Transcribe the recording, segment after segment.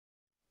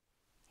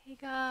Hey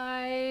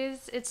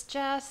guys, it's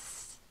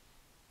Jess.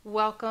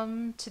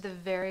 Welcome to the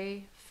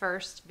very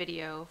first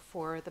video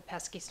for the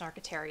Pesky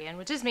Snarkatarian,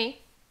 which is me.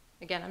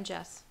 Again, I'm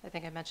Jess. I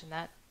think I mentioned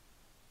that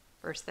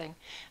first thing.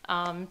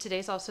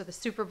 Today's also the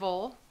Super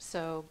Bowl,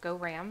 so go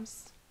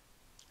Rams.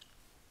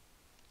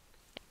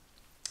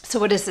 So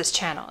what is this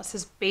channel? This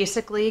is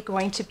basically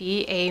going to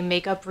be a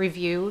makeup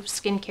review,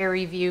 skincare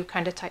review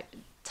kind of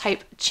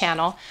type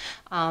channel.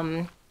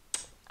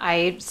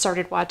 I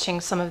started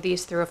watching some of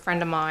these through a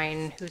friend of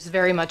mine who's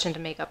very much into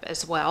makeup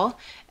as well,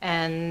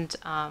 and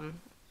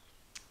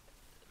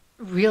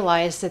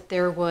realized that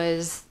there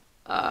was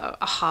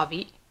a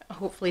hobby,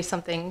 hopefully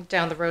something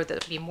down the road that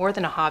would be more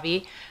than a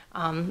hobby,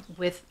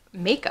 with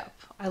makeup.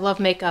 I love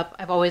makeup.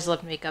 I've always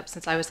loved makeup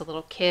since I was a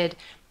little kid.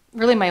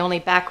 Really, my only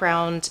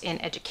background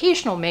in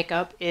educational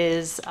makeup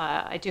is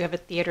I do have a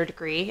theater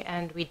degree,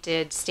 and we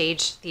did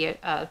stage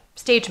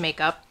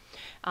makeup.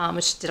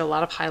 Which did a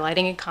lot of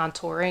highlighting and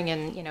contouring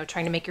and, you know,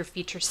 trying to make your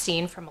features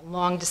seen from a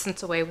long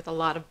distance away with a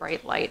lot of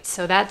bright lights.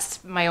 So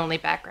that's my only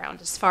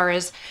background. As far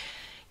as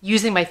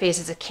using my face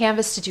as a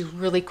canvas to do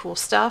really cool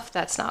stuff,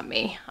 that's not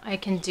me. I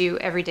can do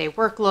everyday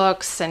work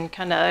looks and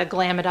kind of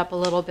glam it up a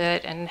little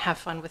bit and have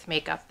fun with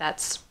makeup.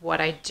 That's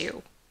what I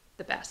do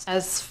the best.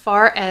 As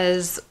far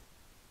as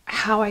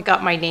how I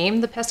got my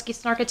name, the Pesky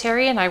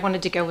Snarkatarian, I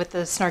wanted to go with the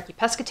Snarky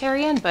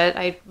Pescatarian, but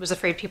I was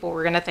afraid people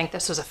were going to think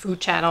this was a food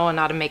channel and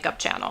not a makeup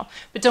channel.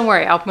 But don't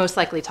worry, I'll most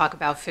likely talk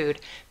about food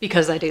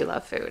because I do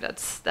love food.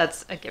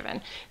 That's a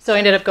given. So I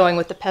ended up going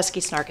with the Pesky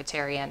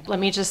Snarkatarian. Let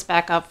me just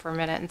back up for a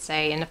minute and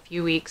say in a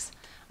few weeks,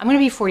 I'm going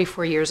to be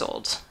 44 years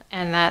old,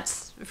 and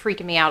that's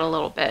freaking me out a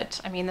little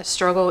bit. I mean, the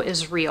struggle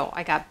is real.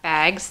 I got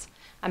bags.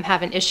 I'm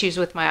having issues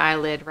with my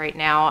eyelid right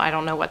now. I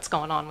don't know what's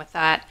going on with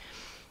that.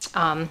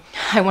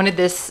 I wanted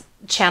this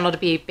channel to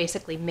be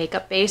basically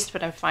makeup based,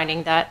 but I'm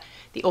finding that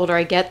the older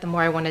I get, the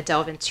more I want to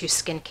delve into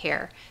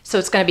skincare. So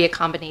it's going to be a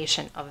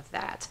combination of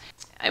that.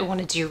 I want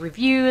to do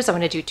reviews, I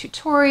want to do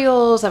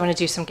tutorials, I want to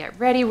do some get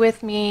ready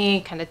with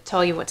me, kind of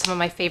tell you what some of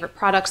my favorite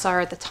products are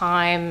at the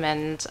time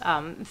and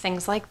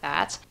things like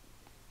that.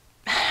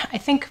 I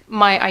think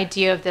my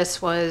idea of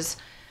this was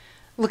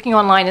looking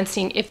online and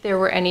seeing if there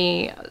were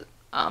any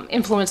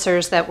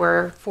influencers that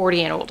were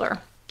 40 and older.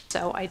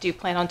 So I do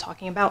plan on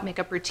talking about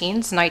makeup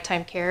routines,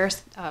 nighttime care,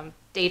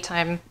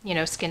 daytime, you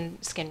know, skin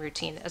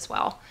routine as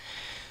well.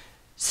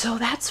 So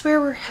that's where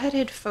we're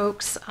headed,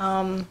 folks.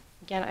 Again,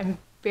 I'm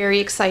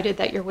very excited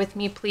that you're with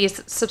me.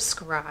 Please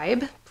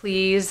subscribe.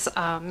 Please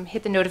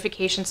hit the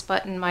notifications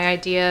button. My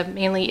idea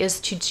mainly is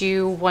to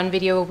do one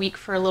video a week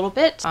for a little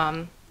bit.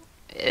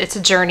 It's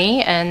a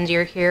journey, and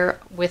you're here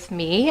with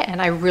me,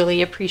 and I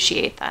really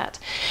appreciate that.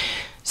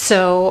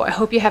 So I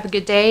hope you have a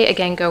good day.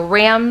 Again, go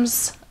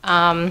Rams.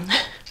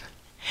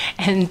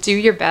 And do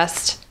your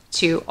best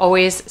to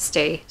always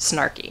stay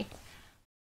snarky.